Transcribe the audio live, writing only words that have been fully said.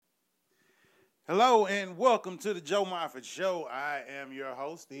Hello and welcome to the Joe Moffett Show. I am your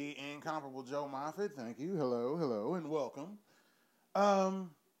host, the incomparable Joe Moffett. Thank you. Hello, and welcome. Um,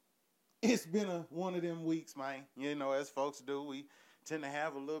 it's been one of them weeks, man. You know, as folks do, we tend to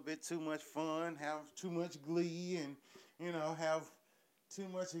have a little bit too much fun, have too much glee, and have too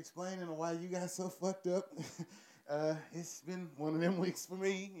much explaining of why you got so fucked up. It's been one of them weeks for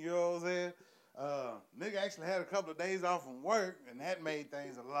me. You know what I'm saying? Nigga actually had a couple of days off from work, and that made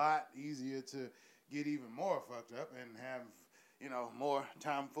things a lot easier to get even more fucked up and have, more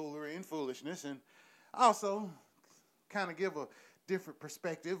tomfoolery and foolishness, and also kind of give a different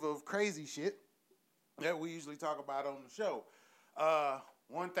perspective of crazy shit that we usually talk about on the show.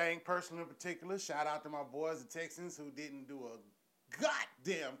 One thing, personal in particular, shout out to my boys, the Texans, who didn't do a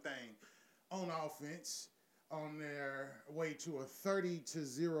goddamn thing on offense on their way to a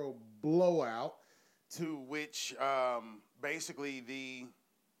 30-0 blowout, to which basically the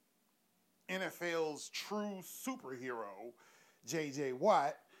NFL's true superhero, J.J.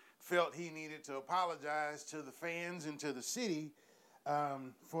 Watt, felt he needed to apologize to the fans and to the city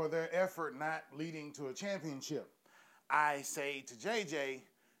for their effort not leading to a championship. I say to J.J.,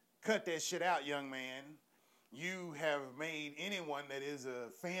 cut that shit out, young man. You have made anyone that is a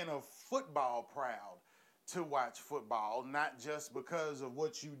fan of football proud to watch football, not just because of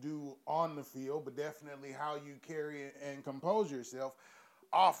what you do on the field, but definitely how you carry and compose yourself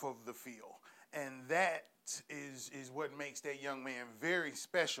off of the field. And that is what makes that young man very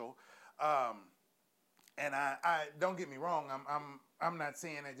special. And I don't get me wrong, I'm not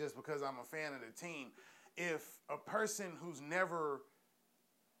saying that just because I'm a fan of the team. If a person who's never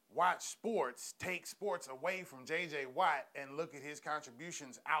watch sports, take sports away from J.J. Watt and look at his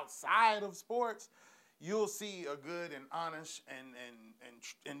contributions outside of sports, you'll see a good and honest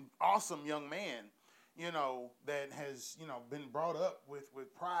and awesome young man, that has, been brought up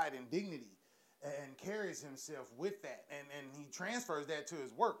with pride and dignity and carries himself with that. And he transfers that to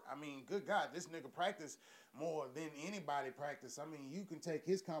his work. I mean, good God, this nigga practice more than anybody practice. I mean, you can take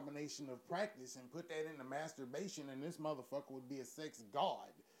his combination of practice and put that into masturbation, and this motherfucker would be a sex god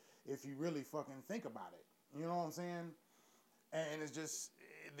if you really fucking think about it. You know what I'm saying? And it's just,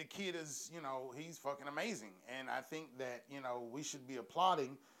 the kid is, he's fucking amazing. And I think that, we should be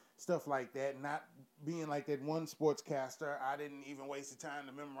applauding stuff like that, not being like that one sportscaster. I didn't even waste the time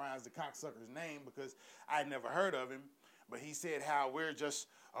to memorize the cocksucker's name because I'd never heard of him. But he said how we're just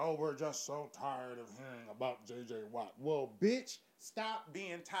so tired of hearing about J.J. Watt. Well, bitch, stop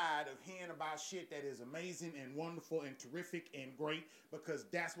being tired of hearing about shit that is amazing and wonderful and terrific and great, because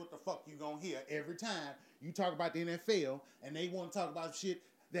that's what the fuck you gonna hear every time you talk about the NFL and they want to talk about shit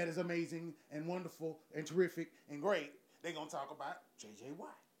that is amazing and wonderful and terrific and great. They gonna talk about J.J.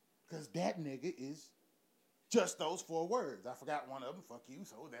 Watt, because that nigga is just those four words. I forgot one of them, fuck you,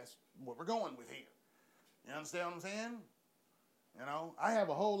 so that's what we're going with here. You understand what I'm saying? I have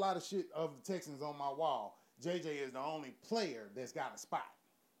a whole lot of shit of the Texans on my wall. JJ is the only player that's got a spot.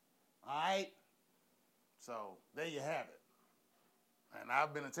 All right? So, there you have it. And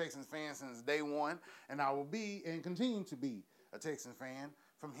I've been a Texans fan since day one, and I will be and continue to be a Texans fan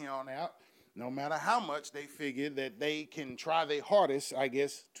from here on out, no matter how much they figure that they can try their hardest, I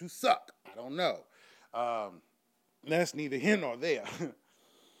guess, to suck. I don't know. That's neither here nor there.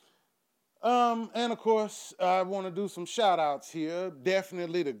 And of course, I want to do some shout outs here.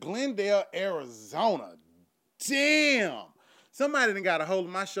 Definitely to Glendale, Arizona. Damn! Somebody done got a hold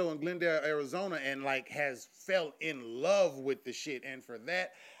of my show in Glendale, Arizona, and has fell in love with the shit. And for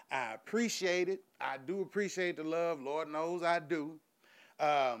that, I appreciate it. I do appreciate the love. Lord knows I do.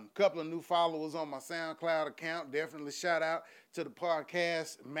 Couple of new followers on my SoundCloud account. Definitely shout out to the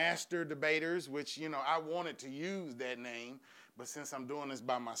podcast Master Debaters, which, I wanted to use that name, but since I'm doing this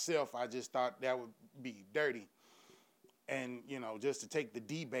by myself, I just thought that would be dirty. And, just to take the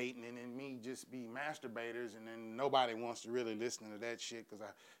debate and then me just be masturbators, and then nobody wants to really listen to that shit because I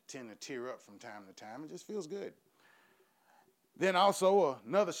tend to tear up from time to time. It just feels good. Then also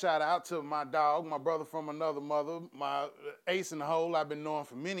another shout out to my dog, my brother from another mother, my ace in the hole I've been knowing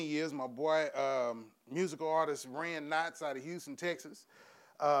for many years, my boy, musical artist Rand Knotts out of Houston, Texas.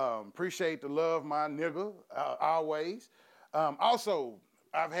 Appreciate the love, my nigga, always. Also,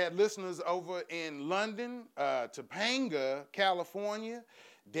 I've had listeners over in London, Topanga, California,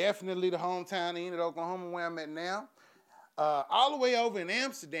 definitely the hometown of Enid, Oklahoma, where I'm at now. All the way over in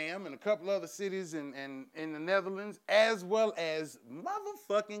Amsterdam and a couple other cities in the Netherlands, as well as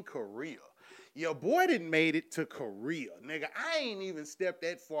motherfucking Korea. Your boy didn't made it to Korea. Nigga, I ain't even stepped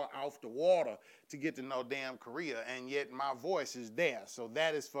that far off the water to get to know damn Korea, and yet my voice is there. So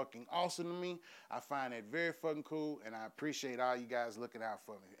that is fucking awesome to me. I find that very fucking cool, and I appreciate all you guys looking out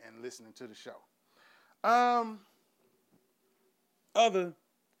for me and listening to the show. Other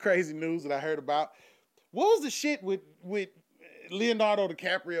crazy news that I heard about. What was the shit with Leonardo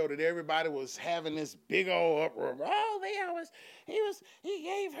DiCaprio that everybody was having this big old uproar? Oh, he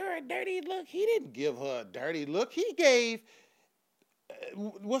gave her a dirty look. He didn't give her a dirty look. He gave,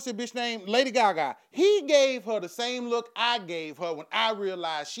 what's that bitch name? Lady Gaga. He gave her the same look I gave her when I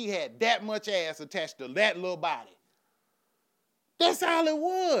realized she had that much ass attached to that little body. That's all it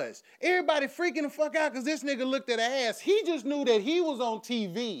was. Everybody freaking the fuck out because this nigga looked at her ass. He just knew that he was on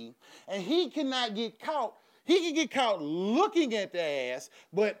TV and he cannot get caught. He can get caught looking at the ass,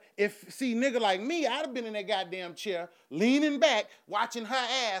 but nigga like me, I'd have been in that goddamn chair, leaning back, watching her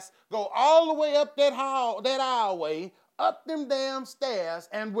ass go all the way up that aisleway, up them damn stairs,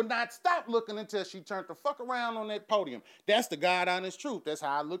 and would not stop looking until she turned the fuck around on that podium. That's the God honest truth. That's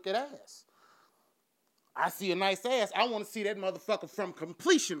how I look at ass. I see a nice ass. I want to see that motherfucker from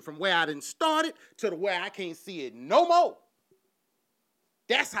completion, from where I done started to the where I can't see it no more.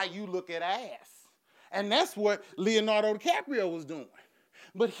 That's how you look at ass. And that's what Leonardo DiCaprio was doing.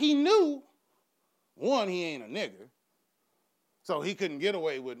 But he knew, one, he ain't a nigga. So he couldn't get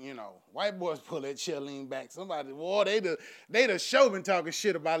away with, white boys pull that chair lean back. Somebody, boy, they the show been talking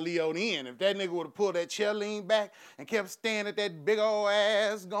shit about Leo then. If that nigga would have pulled that chair lean back and kept staring at that big old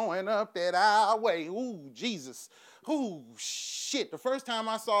ass going up that aisleway, ooh, Jesus. Ooh, shit. The first time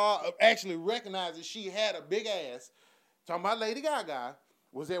I saw her actually recognize that she had a big ass, talking about Lady Gaga,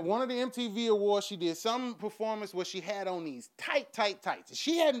 was at one of the MTV Awards. She did some performance where she had on these tight tights.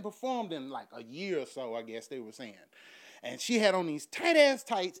 She hadn't performed in like a year or so, I guess they were saying. And she had on these tight-ass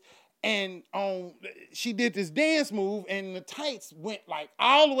tights, and she did this dance move, and the tights went like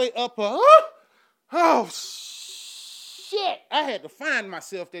all the way up her. Oh, shit. I had to find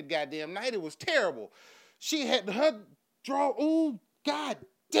myself that goddamn night. It was terrible. She had her draw, ooh, god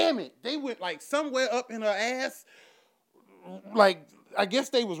damn it. They went like somewhere up in her ass, like, I guess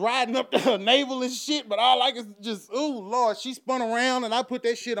they was riding up to her navel and shit, but all I could just, ooh, Lord, she spun around, and I put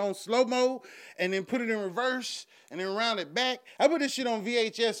that shit on slow-mo, and then put it in reverse, and then round it back. I put this shit on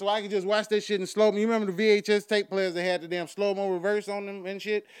VHS so I could just watch that shit in slow-mo. You remember the VHS tape players that had the damn slow-mo reverse on them and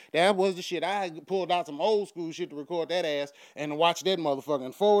shit? That was the shit. I pulled out some old school shit to record that ass and watch that motherfucker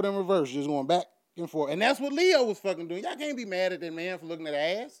and forward and reverse, just going back and forth. And that's what Leo was fucking doing. Y'all can't be mad at that man for looking at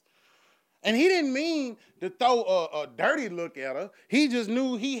her ass. And he didn't mean to throw a dirty look at her. He just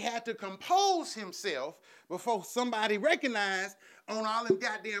knew he had to compose himself before somebody recognized on all them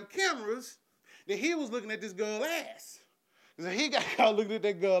goddamn cameras that he was looking at this girl's ass. Because if he got caught looking at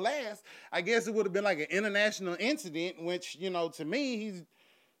that girl's ass, I guess it would have been like an international incident, which, to me, he's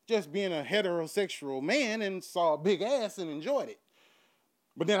just being a heterosexual man and saw a big ass and enjoyed it.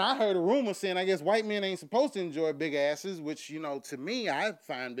 But then I heard a rumor saying, I guess white men ain't supposed to enjoy big asses, which, to me, I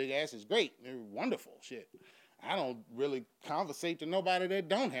find big asses great. They're wonderful shit. I don't really conversate to nobody that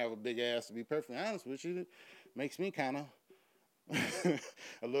don't have a big ass, to be perfectly honest with you. It makes me kind of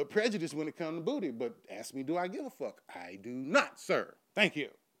a little prejudiced when it comes to booty. But ask me, do I give a fuck? I do not, sir. Thank you.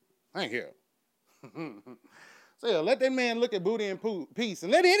 Thank you. So yeah, let that man look at booty and peace,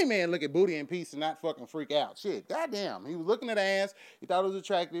 and let any man look at booty and peace and not fucking freak out. Shit, goddamn. He was looking at her ass. He thought it was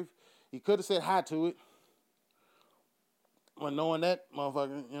attractive. He could have said hi to it. But knowing that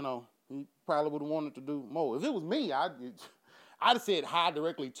motherfucker, he probably would have wanted to do more. If it was me, I'd have said hi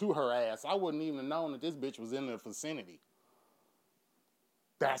directly to her ass. I wouldn't even have known that this bitch was in the vicinity.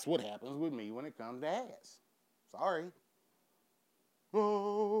 That's what happens with me when it comes to ass. Sorry.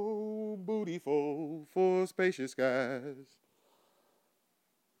 Oh, bootyful for spacious skies.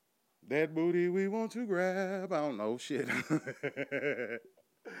 That booty we want to grab. I don't know, shit.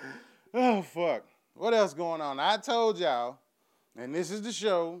 Oh, fuck. What else going on? I told y'all, and this is the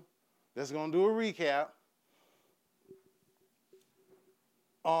show that's going to do a recap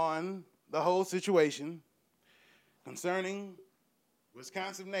on the whole situation concerning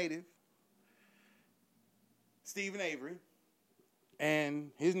Wisconsin native Stephen Avery and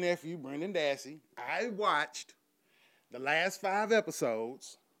his nephew, Brendan Dassey. I watched the last 5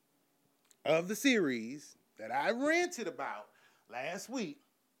 episodes of the series that I ranted about last week.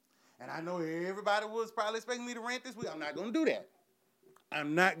 And I know everybody was probably expecting me to rant this week. I'm not going to do that.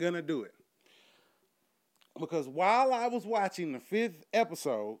 I'm not going to do it. Because while I was watching the 5th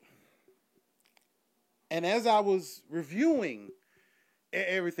episode, and as I was reviewing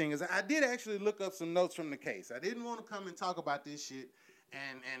everything, I did actually look up some notes from the case. I didn't want to come and talk about this shit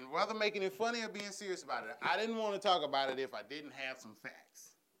And whether making it funny or being serious about it, I didn't want to talk about it if I didn't have some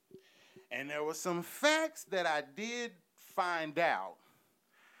facts. And there were some facts that I did find out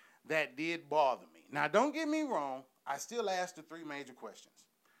that did bother me. Now, don't get me wrong. I still asked the three major questions.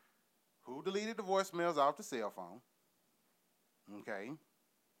 Who deleted the voicemails off the cell phone? Okay.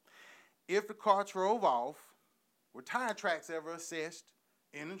 If the car drove off, were tire tracks ever assessed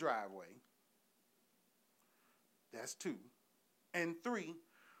in the driveway? That's 2. And 3,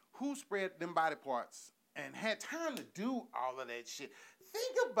 who spread them body parts and had time to do all of that shit?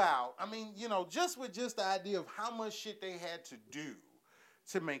 Think about, just the idea of how much shit they had to do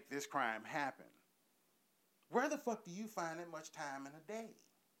to make this crime happen. Where the fuck do you find that much time in a day?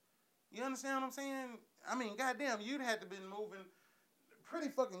 You understand what I'm saying? Goddamn, you'd have to been moving pretty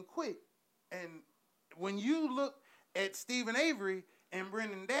fucking quick. And when you look at Stephen Avery and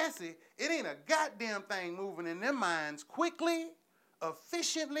Brendan Dassey, it ain't a goddamn thing moving in their minds quickly,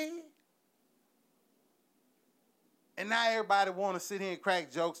 efficiently. And now everybody want to sit here and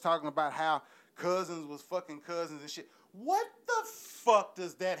crack jokes talking about how cousins was fucking cousins and shit. What the fuck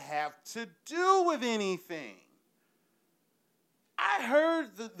does that have to do with anything? I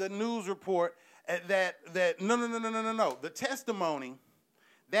heard the news report that no. The testimony,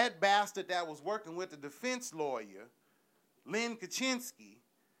 that bastard that was working with the defense lawyer, Lynn Kaczynski,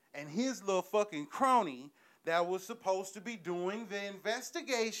 and his little fucking crony that was supposed to be doing the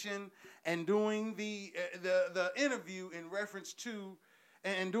investigation and doing the interview in reference to,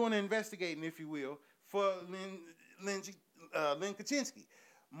 and doing the investigating, if you will, for Lynn Kaczynski.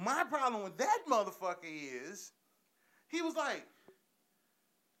 My problem with that motherfucker is, he was like,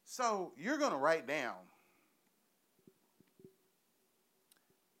 so you're going to write down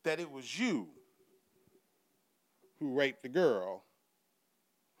that it was you who raped the girl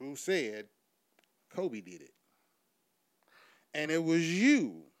who said Kobe did it. And it was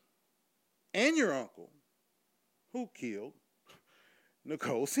you and your uncle who killed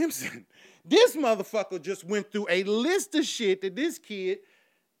Nicole Simpson. This motherfucker just went through a list of shit that this kid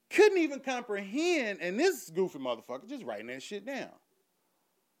couldn't even comprehend, and this goofy motherfucker just writing that shit down.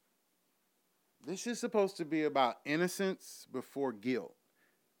 This is supposed to be about innocence before guilt.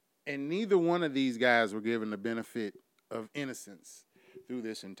 And neither one of these guys were given the benefit of innocence through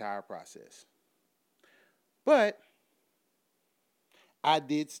this entire process. But I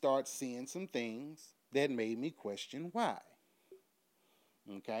did start seeing some things that made me question why.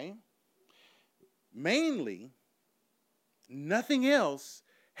 Okay? Mainly, nothing else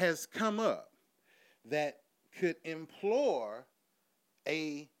has come up that could implore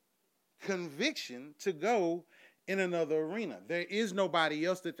a conviction to go in another arena. There is nobody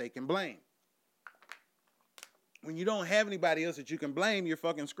else that they can blame. When you don't have anybody else that you can blame, you're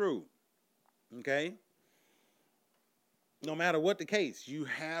fucking screwed. Okay? No matter what the case, you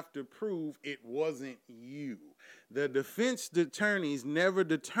have to prove it wasn't you. The defense attorneys never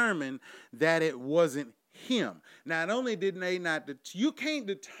determined that it wasn't him. Not only did they not, you can't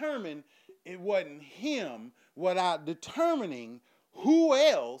determine it wasn't him without determining who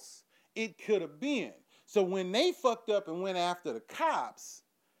else it could have been. So when they fucked up and went after the cops,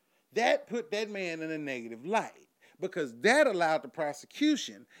 that put that man in a negative light, because that allowed the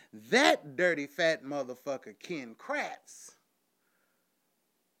prosecution, that dirty fat motherfucker Ken Kratz.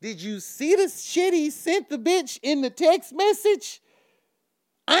 Did you see the shit he sent the bitch in the text message?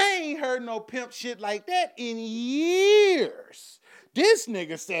 I ain't heard no pimp shit like that in years. This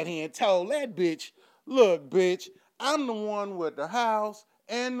nigga sat here and told that bitch, look, bitch, I'm the one with the house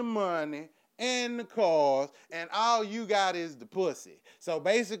and the money and the cars, and all you got is the pussy. So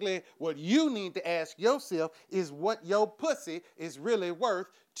basically, what you need to ask yourself is what your pussy is really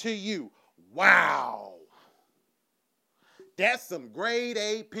worth to you. Wow. That's some grade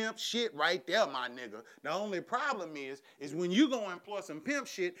A pimp shit right there, my nigga. The only problem is when you go and employ some pimp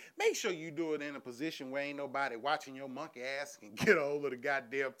shit, make sure you do it in a position where ain't nobody watching your monkey ass and get a hold of the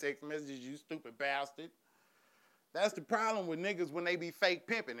goddamn text messages, you stupid bastard. That's the problem with niggas when they be fake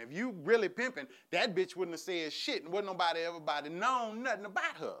pimping. If you really pimping, that bitch wouldn't have said shit and wouldn't everybody known nothing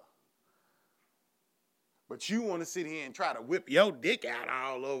about her. But you want to sit here and try to whip your dick out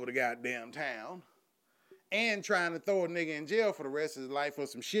all over the goddamn town and trying to throw a nigga in jail for the rest of his life for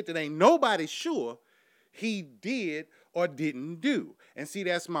some shit that ain't nobody sure he did or didn't do. And see,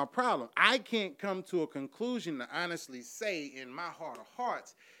 that's my problem. I can't come to a conclusion to honestly say in my heart of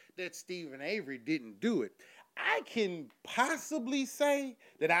hearts that Stephen Avery didn't do it. I can possibly say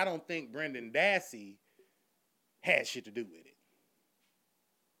that I don't think Brendan Dassey had shit to do with it.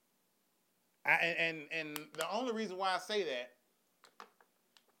 And the only reason why I say that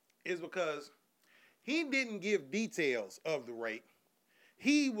is because he didn't give details of the rape.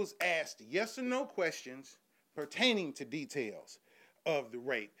 He was asked yes or no questions pertaining to details of the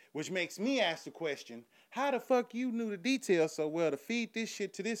rape, which makes me ask the question, how the fuck you knew the details so well to feed this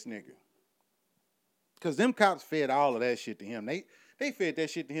shit to this nigga? Because them cops fed all of that shit to him. They fed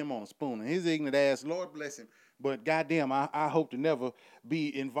that shit to him on a spoon. And his ignorant ass, Lord bless him, but goddamn, I hope to never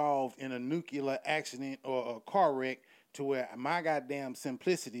be involved in a nuclear accident or a car wreck to where my goddamn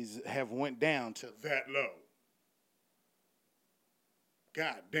simplicities have went down to that low.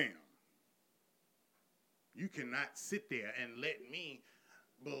 Goddamn. You cannot sit there and let me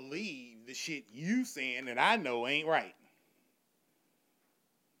believe the shit you saying that I know ain't right.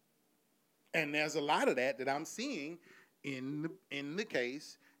 And there's a lot of that I'm seeing in the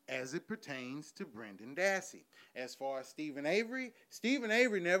case as it pertains to Brendan Dassey. As far as Stephen Avery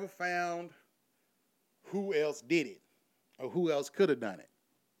never found who else did it or who else could have done it.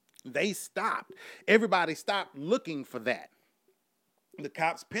 They stopped. Everybody stopped looking for that. The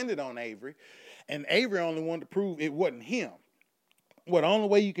cops pinned it on Avery, and Avery only wanted to prove it wasn't him. Well, the only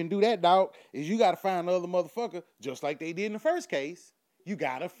way you can do that, dog, is you got to find the other motherfucker, just like they did in the first case. You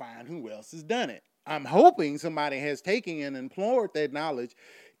got to find who else has done it. I'm hoping somebody has taken and implored that knowledge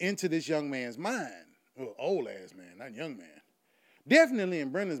into this young man's mind. Well, old ass man, not young man. Definitely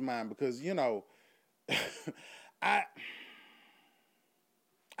in Brendan's mind, because, you know, I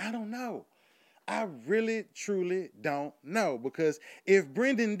don't know. I really, truly don't know. Because if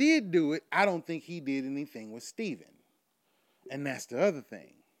Brendan did do it, I don't think he did anything with Stephen. And that's the other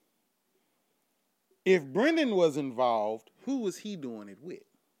thing. If Brendan was involved, who was he doing it with?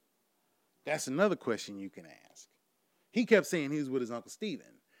 That's another question you can ask. He kept saying he was with his Uncle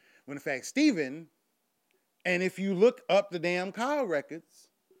Stephen. When in fact, Stephen, and if you look up the damn call records,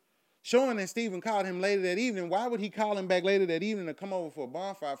 showing that Stephen called him later that evening, why would he call him back later that evening to come over for a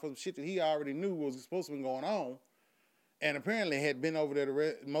bonfire for some shit that he already knew was supposed to be going on? And apparently had been over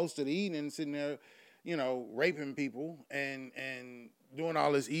there most of the evening sitting there, you know, raping people and doing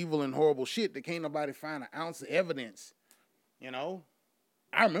all this evil and horrible shit that can't nobody find an ounce of evidence, you know?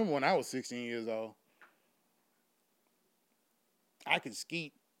 I remember when I was 16 years old, I could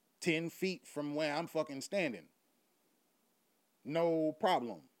skeet 10 feet from where I'm fucking standing. No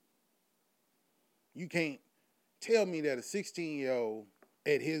problem. You can't tell me that a 16-year-old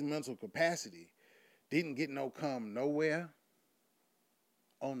at his mental capacity didn't get no cum nowhere,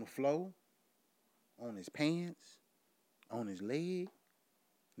 on the floor, on his pants, on his leg,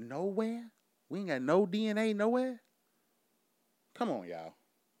 nowhere. We ain't got no DNA nowhere. Come on, y'all.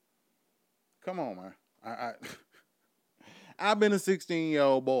 Come on, man. I've been a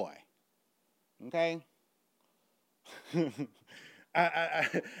 16-year-old boy. Okay?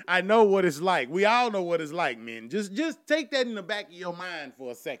 I know what it's like. We all know what it's like, man. Just take that in the back of your mind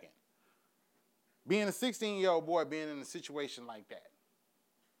for a second. Being a 16-year-old boy, being in a situation like that.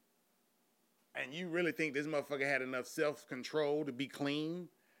 And you really think this motherfucker had enough self-control to be clean?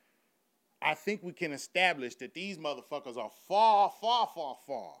 I think we can establish that these motherfuckers are far, far, far,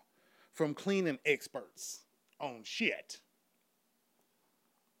 far from cleaning experts on shit.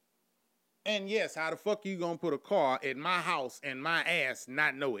 And yes, how the fuck you gonna put a car at my house and my ass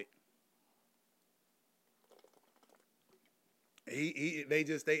not know it?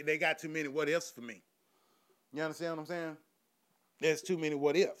 They got too many what ifs for me. You understand what I'm saying? There's too many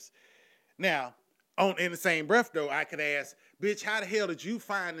what ifs. Now, in the same breath though, I could ask, bitch, how the hell did you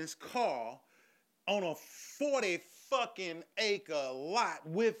find this car on a 40 fucking acre lot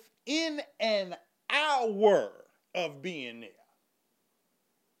within an hour of being there?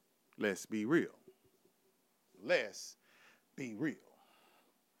 Let's be real. Let's be real.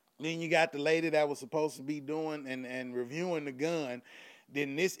 Then you got the lady that was supposed to be doing and reviewing the gun.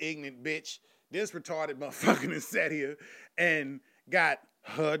 Then this ignorant bitch, this retarded motherfucker sat here and got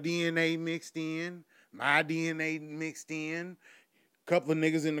her DNA mixed in, my DNA mixed in, a couple of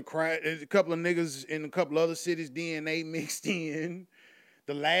niggas in a couple other cities' DNA mixed in,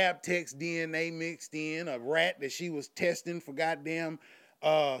 the lab tech's DNA mixed in, a rat that she was testing for goddamn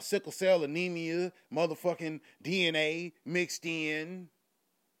sickle cell anemia, motherfucking DNA mixed in,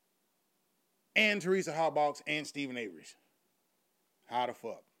 and Teresa Harbaugh's and Stephen Avery's. How the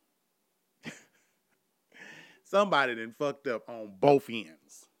fuck? Somebody done fucked up on both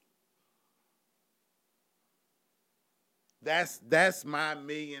ends. That's my $1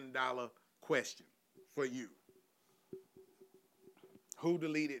 million question for you. Who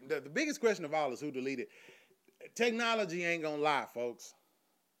deleted? The biggest question of all is who deleted. Technology ain't gonna lie, folks.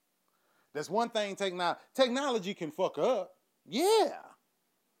 That's one thing technology can fuck up. Yeah.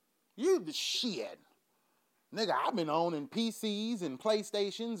 You the shit. Nigga, I've been owning PCs and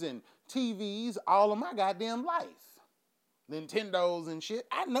PlayStations and TVs all of my goddamn life. Nintendos and shit.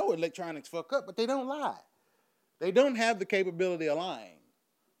 I know electronics fuck up, but they don't lie. They don't have the capability of lying.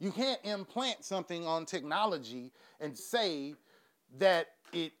 You can't implant something on technology and say that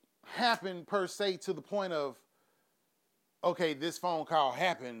it happened per se to the point of, okay, this phone call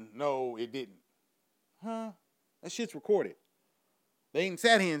happened. No, it didn't. Huh? That shit's recorded. They ain't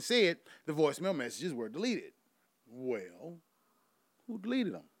sat here and said the voicemail messages were deleted. Well, who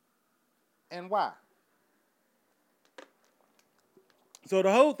deleted them? And why? So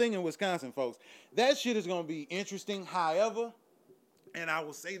the whole thing in Wisconsin, folks, that shit is going to be interesting. However, and I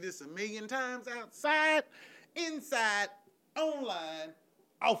will say this a million times outside, inside, online,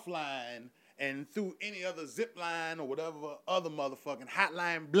 offline, and through any other zip line or whatever other motherfucking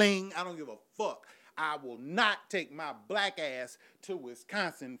hotline bling, I don't give a fuck. I will not take my black ass to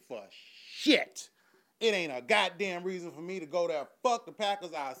Wisconsin for shit. It ain't a goddamn reason for me to go there. Fuck the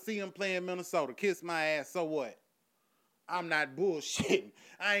Packers. I'll see them play in Minnesota. Kiss my ass. So what? I'm not bullshitting.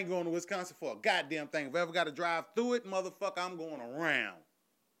 I ain't going to Wisconsin for a goddamn thing. If I ever got to drive through it, motherfucker, I'm going around.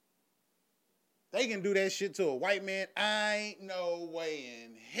 They can do that shit to a white man. I ain't no way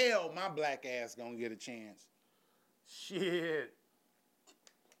in hell my black ass gonna get a chance. Shit.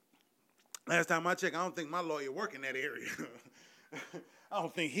 Last time I checked, I don't think my lawyer work in that area. I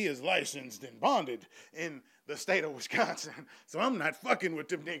don't think he is licensed and bonded in the state of Wisconsin. So I'm not fucking with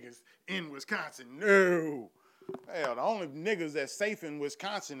them niggas in Wisconsin. No. Hell, the only niggas that's safe in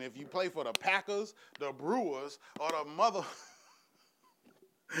Wisconsin if you play for the Packers, the Brewers, or the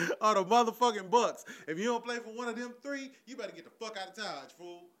motherfucking Bucks. If you don't play for one of them three, you better get the fuck out of Dodge,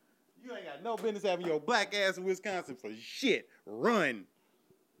 fool. You ain't got no business having your black ass in Wisconsin for shit. Run.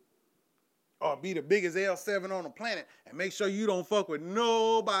 Or be the biggest L7 on the planet and make sure you don't fuck with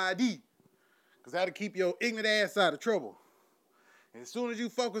nobody. Because that'll keep your ignorant ass out of trouble. And as soon as you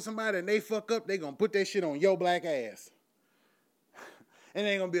fuck with somebody and they fuck up, they gonna put that shit on your black ass. And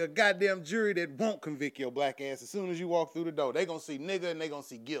there ain't gonna be a goddamn jury that won't convict your black ass as soon as you walk through the door. They gonna see nigga and they gonna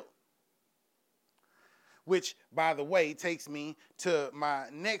see guilt. Which, by the way, takes me to my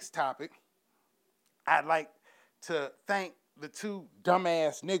next topic. I'd like to thank the two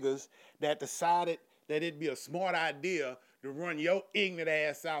dumbass niggas that decided that it'd be a smart idea to run your ignorant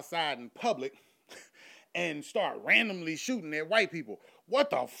ass outside in public and start randomly shooting at white people. What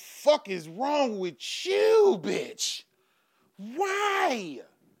the fuck is wrong with you, bitch? Why?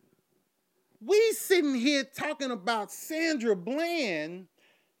 We sitting here talking about Sandra Bland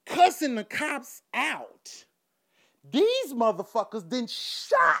cussing the cops out. These motherfuckers then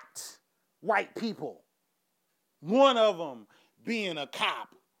shot white people. One of them being a cop.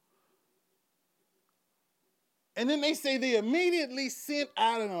 And then they say they immediately sent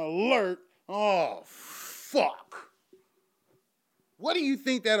out an alert. Oh, fuck. What do you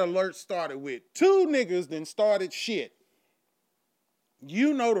think that alert started with? Two niggas then started shit.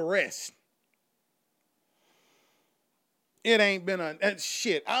 You know the rest. It ain't been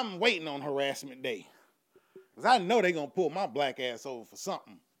shit. I'm waiting on harassment day. Because I know they going to pull my black ass over for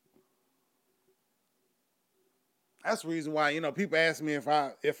something. That's the reason why, people ask me if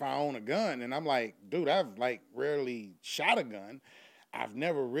I own a gun. And I'm like, dude, I've rarely shot a gun. I've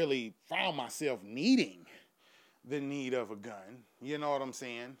never really found myself needing the need of a gun. You know what I'm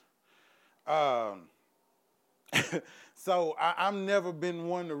saying? So I've never been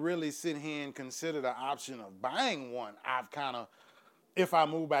one to really sit here and consider the option of buying one. If I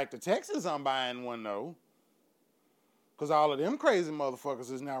move back to Texas, I'm buying one though. Because all of them crazy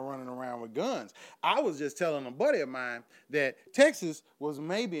motherfuckers is now running around with guns. I was just telling a buddy of mine that Texas was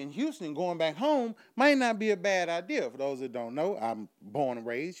maybe in Houston. Going back home might not be a bad idea. For those that don't know, I'm born and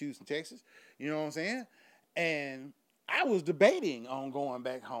raised Houston, Texas. You know what I'm saying? And I was debating on going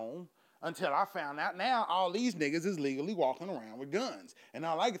back home until I found out now all these niggas is legally walking around with guns. And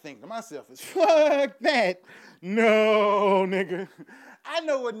all I could think to myself is, fuck that. No, nigga. I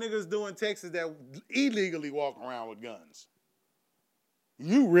know what niggas do in Texas that illegally walk around with guns.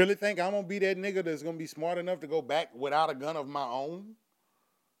 You really think I'm going to be that nigga that's going to be smart enough to go back without a gun of my own?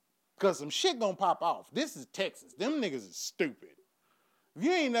 Because some shit going to pop off. This is Texas. Them niggas is stupid. If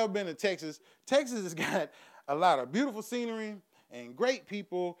you ain't never been to Texas, Texas has got a lot of beautiful scenery and great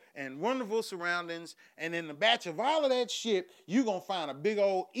people and wonderful surroundings. And in the batch of all of that shit, you going to find a big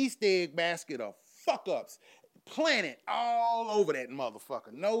old Easter egg basket of fuck-ups planted all over that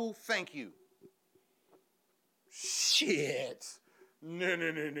motherfucker. No, thank you. Shit. No.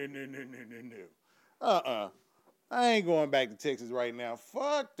 I ain't going back to Texas right now.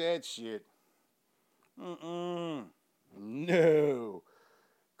 Fuck that shit. No.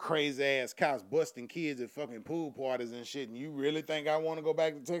 Crazy ass cops busting kids at fucking pool parties and shit. And you really think I want to go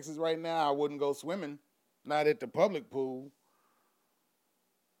back to Texas right now? I wouldn't go swimming. Not at the public pool.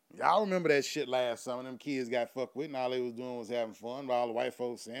 Y'all remember that shit last summer? Them kids got fucked with and all they was doing was having fun. But all the white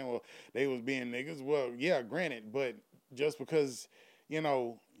folks saying, well, they was being niggas. Well, yeah, granted. But just because,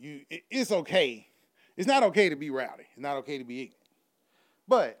 it's okay. It's not okay to be rowdy. It's not okay to be ignorant.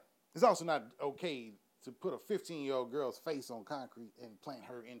 But it's also not okay to put a 15-year-old girl's face on concrete and plant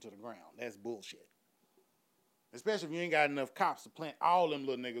her into the ground. That's bullshit. Especially if you ain't got enough cops to plant all them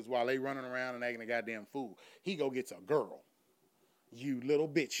little niggas while they running around and acting a goddamn fool. He go gets a girl. You little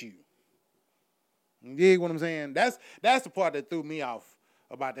bitch, you. You dig what I'm saying? That's the part that threw me off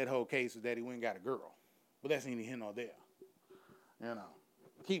about that whole case, was that he went and got a girl. But that's neither here nor there.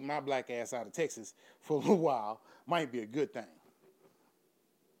 Keep my black ass out of Texas for a little while might be a good thing.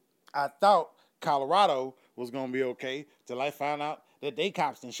 I thought Colorado was going to be okay till I found out that they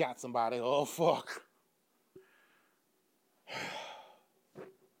cops done shot somebody. Oh, fuck.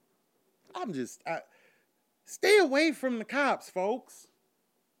 Stay away from the cops, folks.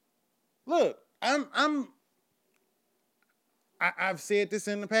 Look, I've said this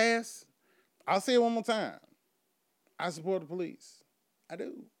in the past. I'll say it one more time. I support the police. I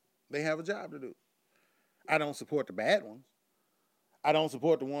do. They have a job to do. I don't support the bad ones. I don't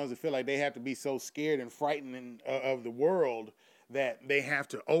support the ones that feel like they have to be so scared and frightened of the world that they have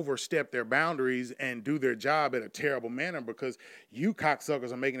to overstep their boundaries and do their job in a terrible manner because you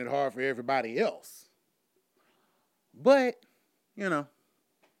cocksuckers are making it hard for everybody else. But,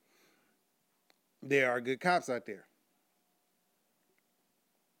 there are good cops out there.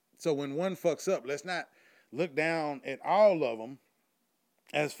 So when one fucks up, let's not look down at all of them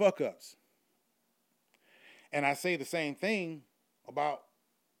as fuck-ups. And I say the same thing about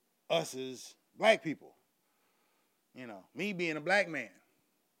us as black people. Me being a black man.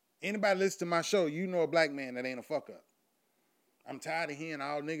 Anybody listen to my show, you know a black man that ain't a fuck-up. I'm tired of hearing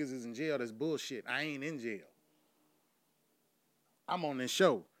all niggas is in jail. That's bullshit. I ain't in jail. I'm on this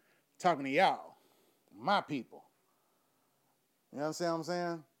show talking to y'all, my people. You know what I'm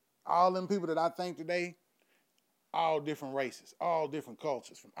saying? All them people that I think today, all different races, all different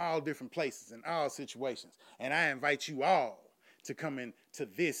cultures, from all different places and all situations. And I invite you all to come into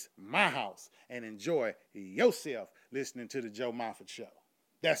this, my house, and enjoy yourself listening to the Joe Moffett Show.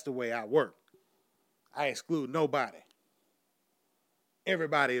 That's the way I work. I exclude nobody.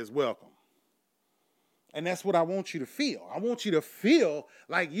 Everybody is welcome. And that's what I want you to feel. I want you to feel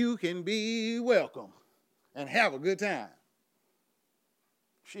like you can be welcome and have a good time.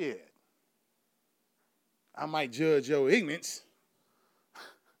 Shit. I might judge your ignorance.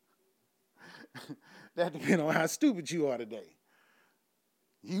 That depends on how stupid you are today.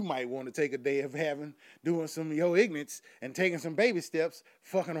 You might want to take a day of doing some of your ignorance and taking some baby steps,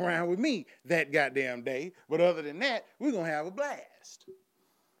 fucking around with me that goddamn day. But other than that, we're going to have a blast.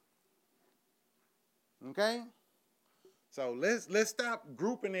 Okay? So let's stop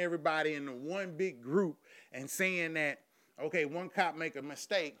grouping everybody into one big group and saying that, okay, one cop make a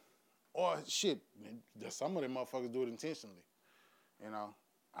mistake, or shit, some of them motherfuckers do it intentionally.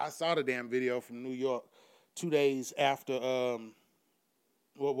 I saw the damn video from New York 2 days after, 2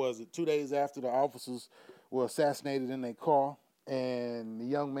 days after the officers were assassinated in their car, and the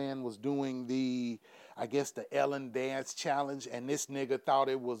young man was doing the Ellen Dance Challenge, and this nigga thought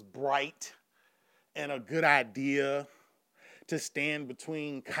it was bright and a good idea to stand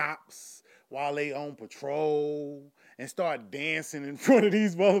between cops while they on patrol and start dancing in front of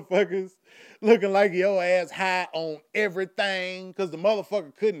these motherfuckers, looking like your ass high on everything, because the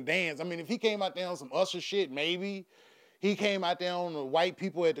motherfucker couldn't dance. I mean, if he came out there on some Usher shit, maybe. He came out there on the white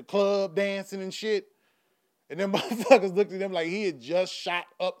people at the club dancing and shit, and them motherfuckers looked at him like he had just shot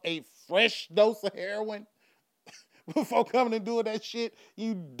up a fresh dose of heroin before coming and doing that shit.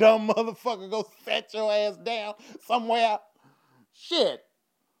 You dumb motherfucker, go set your ass down somewhere. Shit.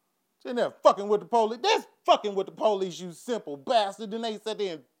 Sitting there fucking with the police. That's fucking with the police, you simple bastard. Then they sat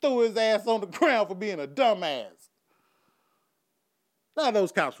there and threw his ass on the ground for being a dumbass. Now,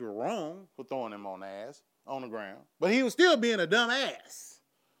 those cops were wrong for throwing him on the ass, on the ground. But he was still being a dumbass.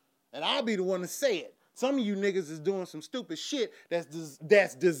 And I'll be the one to say it. Some of you niggas is doing some stupid shit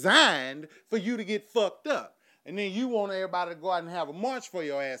that's designed for you to get fucked up. And then you want everybody to go out and have a march for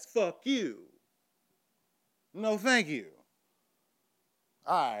your ass. Fuck you. No, thank you.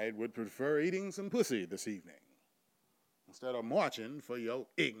 I would prefer eating some pussy this evening instead of marching for your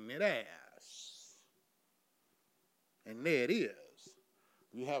ignorant ass. And there it is.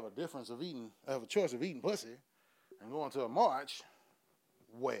 You have a choice of eating pussy and going to a march.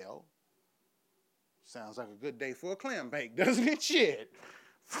 Well, sounds like a good day for a clam bake, doesn't it? Shit.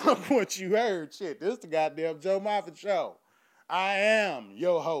 From what you heard, shit. This is the goddamn Joe Moffett Show. I am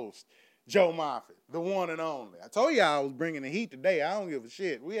your host, Joe Moffitt, the one and only. I told y'all I was bringing the heat today. I don't give a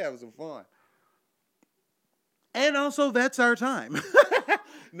shit. We having some fun. And also, that's our time.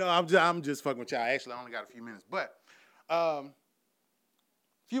 No, I'm just fucking with y'all. Actually, I only got a few minutes. But a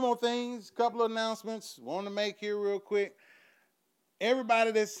few more things, a couple of announcements. Want to make here real quick.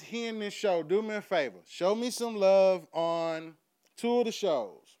 Everybody that's hearing this show, do me a favor. Show me some love on 2 of the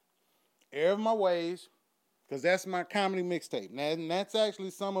shows. Air of My Ways, because that's my comedy mixtape. And that's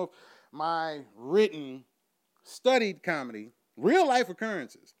actually some of my written, studied comedy, real life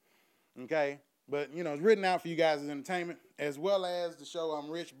occurrences. Okay? But, it's written out for you guys as entertainment, as well as the show I'm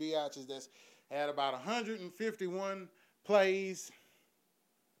Rich Biatches that's had about 151 plays.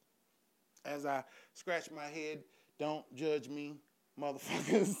 As I scratch my head, don't judge me,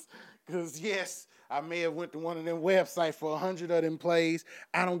 motherfuckers. Because, yes, I may have went to one of them websites for 100 of them plays.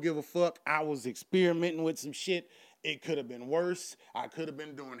 I don't give a fuck. I was experimenting with some shit. It could have been worse. I could have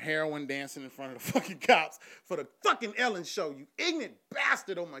been doing heroin dancing in front of the fucking cops for the fucking Ellen show, you ignorant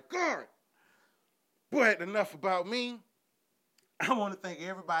bastard. Oh, my God. But enough about me. I want to thank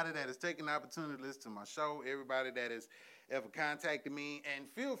everybody that has taken the opportunity to listen to my show, everybody that has ever contacted me, and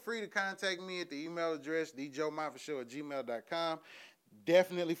feel free to contact me at the email address, thejoemoffatshow@gmail.com.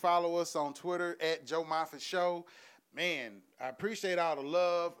 Definitely follow us on Twitter at Joe Moffitt Show. Man, I appreciate all the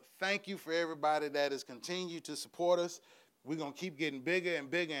love. Thank you for everybody that has continued to support us. We're going to keep getting bigger and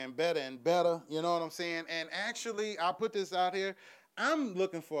bigger and better. You know what I'm saying? And actually, I'll put this out here. I'm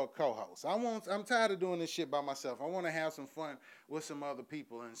looking for a co-host. I'm tired of doing this shit by myself. I want to have some fun with some other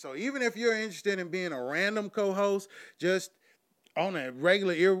people. And so even if you're interested in being a random co-host, just on a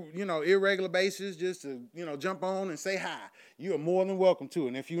regular, irregular basis, just to, jump on and say hi, you are more than welcome to.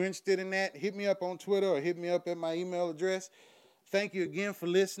 And if you're interested in that, hit me up on Twitter or hit me up at my email address. Thank you again for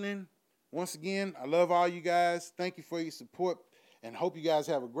listening. Once again, I love all you guys. Thank you for your support and hope you guys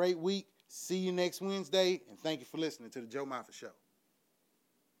have a great week. See you next Wednesday. And thank you for listening to the Joe Moffitt Show.